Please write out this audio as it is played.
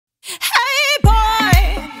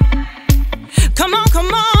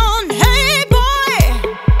come on, hey boy.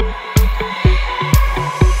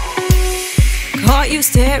 Caught you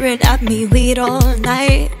staring at me late all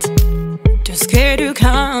night, too scared to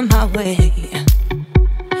come my way.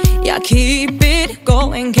 Yeah, keep it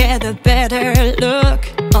going, get a better look,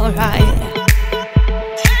 alright.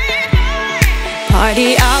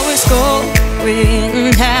 Party hours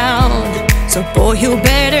going down, so boy you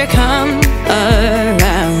better come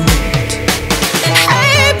around.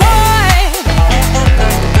 Hey boy,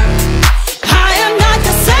 I am not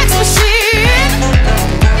the sex machine.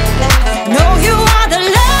 No, you are the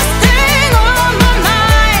last thing on my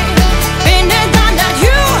mind. Been there, done that,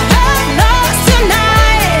 you have lost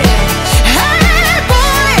tonight. Hey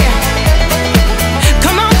boy,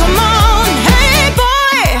 come on, hey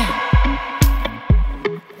boy.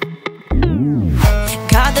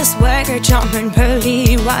 Got the swagger, jumping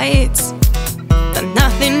pearly whites, but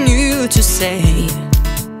nothing new to say.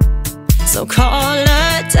 So call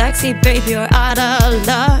a taxi, babe, you're out of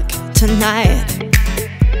luck tonight.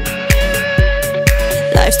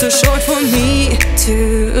 Life's too short for me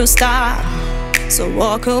to stop, so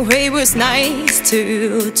walk away, was nice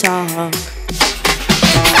to talk.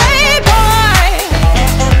 Hey boy,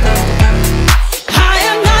 I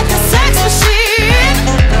am not the sex machine.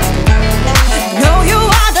 No, you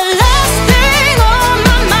are the last thing on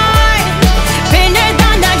my mind. Been there,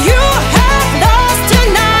 done that, you have lost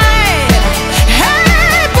tonight.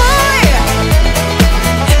 Hey boy,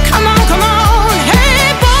 come on,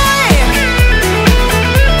 hey boy.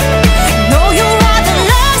 No, you are the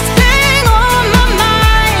last thing on my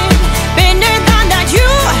mind. Been there, done that, you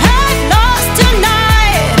have lost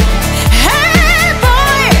tonight. Hey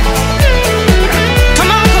boy,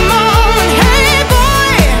 come on, hey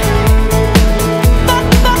boy.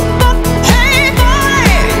 Hey boy,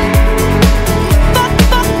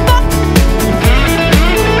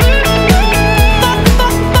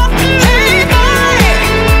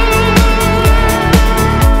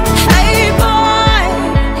 hey boy,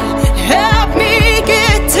 help me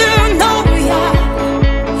get to know ya.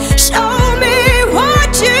 Show me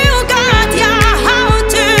what you got, yeah, how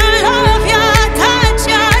to love ya, touch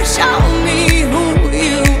ya. Show me who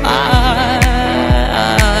you are.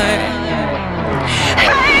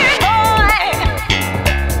 Hey boy,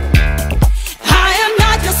 I am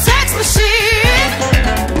not your sex machine.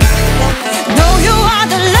 No, you are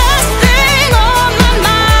the last thing on my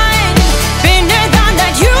mind. Been there, done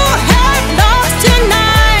that, you have lost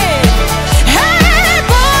tonight. Hey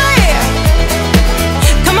boy,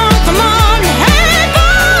 come on, hey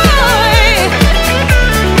boy.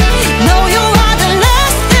 No, you are the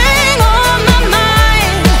last thing on my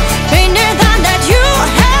mind. Been there, done that, you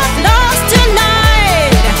have lost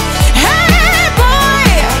tonight. Hey boy,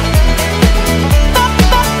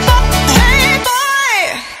 hey boy.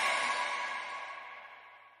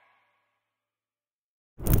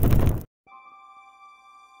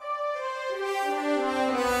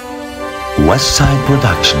 Westside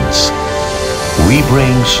Productions. We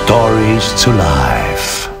bring stories to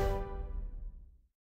life.